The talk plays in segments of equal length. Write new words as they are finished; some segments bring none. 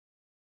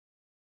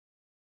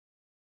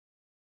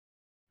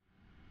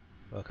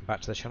Welcome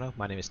back to the channel.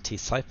 My name is T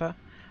Cypher,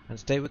 and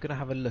today we're going to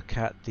have a look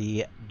at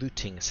the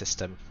routing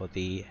system for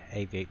the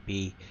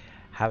AV8B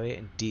Harrier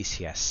and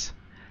DCS.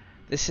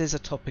 This is a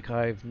topic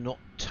I've not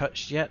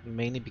touched yet,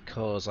 mainly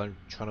because I'm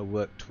trying to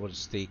work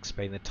towards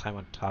explaining the time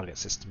on target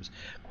systems,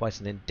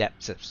 quite an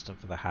in-depth system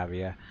for the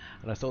Harrier,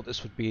 and I thought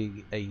this would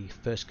be a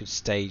first good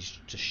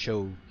stage to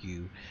show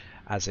you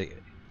as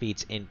it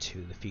feeds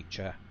into the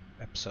future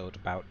episode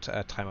about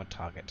time on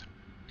target.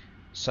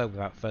 So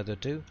without further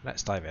ado,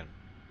 let's dive in.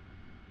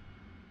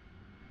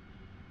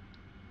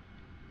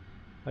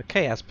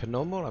 Okay, as per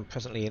normal, I'm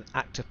presently in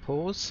active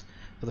pause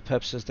for the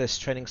purposes of this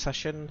training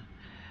session,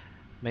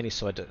 mainly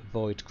so I'd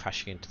avoid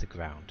crashing into the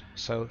ground.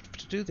 So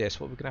to do this,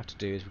 what we're going to have to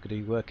do is we're going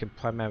to be working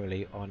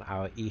primarily on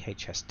our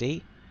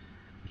EHSD,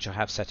 which I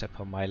have set up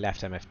on my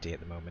left MFD at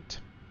the moment.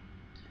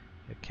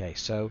 Okay,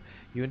 so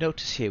you'll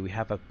notice here we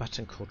have a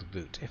button called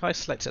root. If I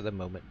select it at the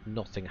moment,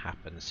 nothing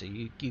happens. So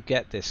you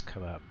get this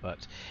come up,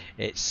 but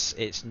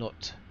it's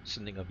not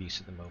something of use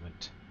at the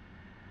moment.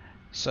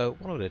 So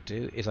what I'm going to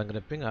do is I'm going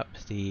to bring up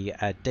the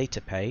data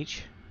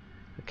page,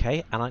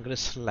 okay, and I'm going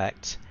to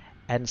select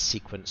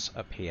NSEQ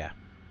up here,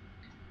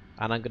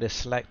 and I'm going to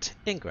select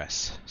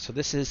ingress. So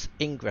this is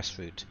ingress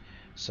route.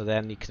 So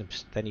then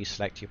you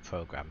select your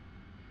program.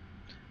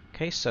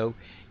 Okay, so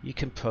you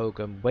can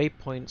program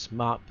waypoints,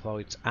 mark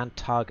points, and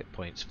target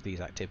points for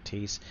these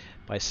activities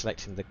by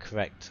selecting the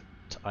correct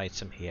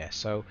item here.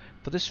 So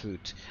for this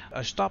route,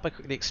 I'll start by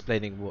quickly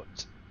explaining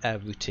what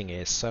routing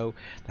is. So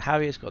the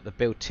Harrier's got the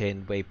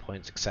built-in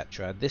waypoints,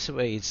 etc. This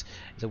way is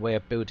a way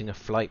of building a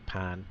flight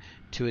plan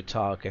to a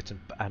target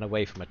and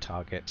away from a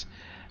target,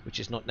 which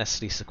is not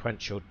necessarily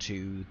sequential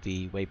to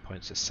the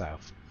waypoints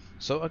itself.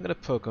 So I'm going to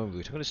program a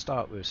route. I'm going to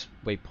start with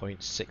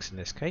waypoint 6 in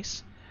this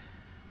case.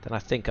 Then I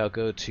think I'll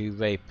go to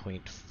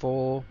waypoint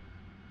 4,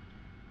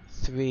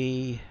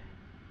 3,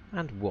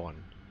 and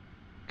 1.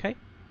 Okay,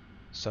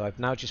 so I've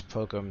now just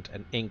programmed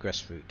an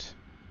ingress route.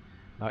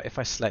 Now if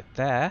I select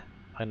there,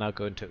 I now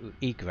go into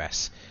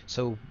egress.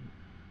 So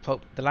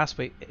the last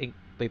waypoint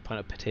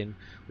I put in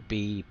would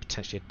be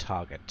potentially a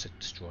target to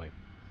destroy.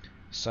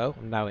 So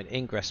I'm now in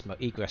egress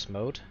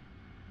mode.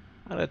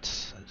 I'm going to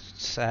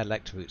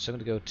select route. So I'm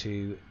going to go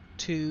to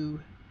 2,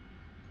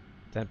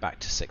 then back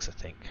to 6, I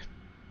think.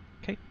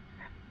 Okay,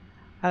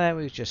 and then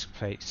we just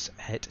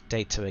hit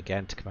data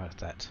again to come out of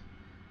that.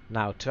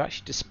 Now to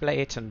actually display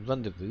it and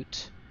run the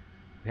route,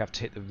 we have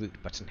to hit the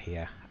route button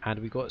here, and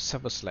we've got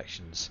several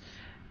selections.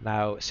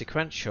 Now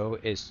sequential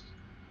is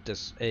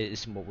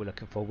what we're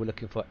looking for. We're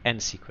looking for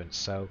NSEQ,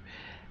 so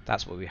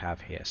that's what we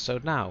have here.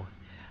 So now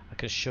I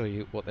can show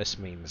you what this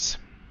means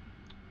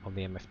on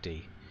the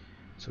MFD.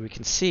 So we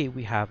can see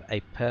we have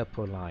a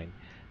purple line.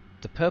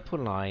 The purple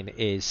line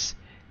is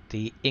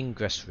the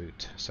ingress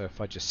route. So if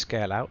I just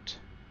scale out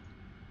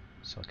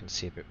so I can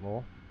see a bit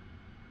more.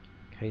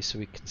 Okay, so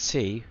we can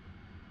see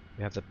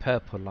we have the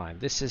purple line.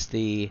 This is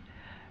the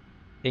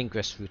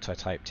ingress route I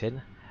typed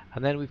in,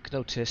 and then we've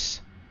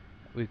noticed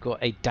we've got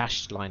a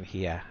dashed line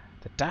here.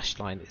 The dashed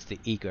line is the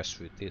egress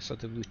route, so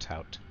the route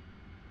out.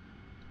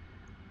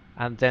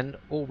 And then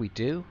all we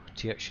do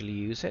to actually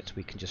use it,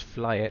 we can just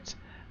fly it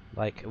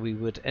like we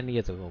would any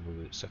other normal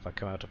route. So if I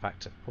come out of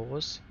active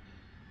pause,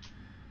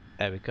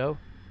 there we go.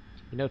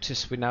 You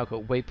notice we now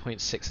got waypoint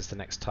 6 as the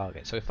next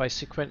target. So if I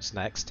sequence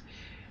next,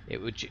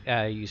 it would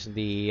using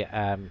the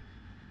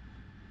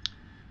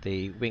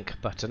wink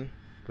button,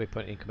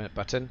 waypoint increment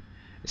button.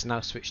 It's now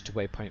switched to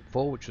waypoint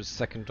 4, which was the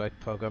second I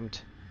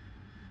programmed.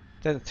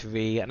 Then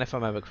 3, and if I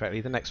remember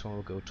correctly, the next one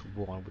will go to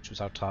 1, which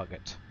was our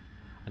target.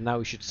 And now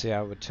we should see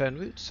our return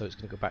route, so it's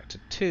going to go back to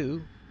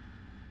 2,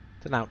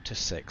 then out to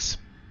 6.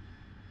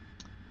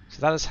 So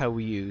that is how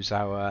we use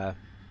our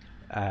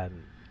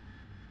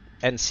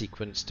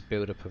NSEQ to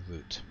build up a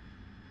route.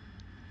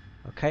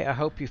 Okay, I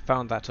hope you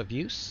found that of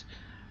use,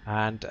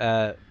 and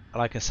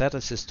like I said,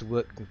 this is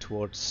working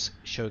towards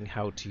showing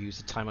how to use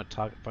the time on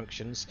target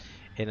functions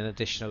in an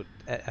additional,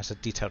 at a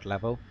detailed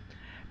level.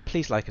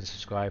 Please like and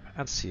subscribe,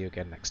 and see you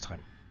again next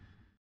time.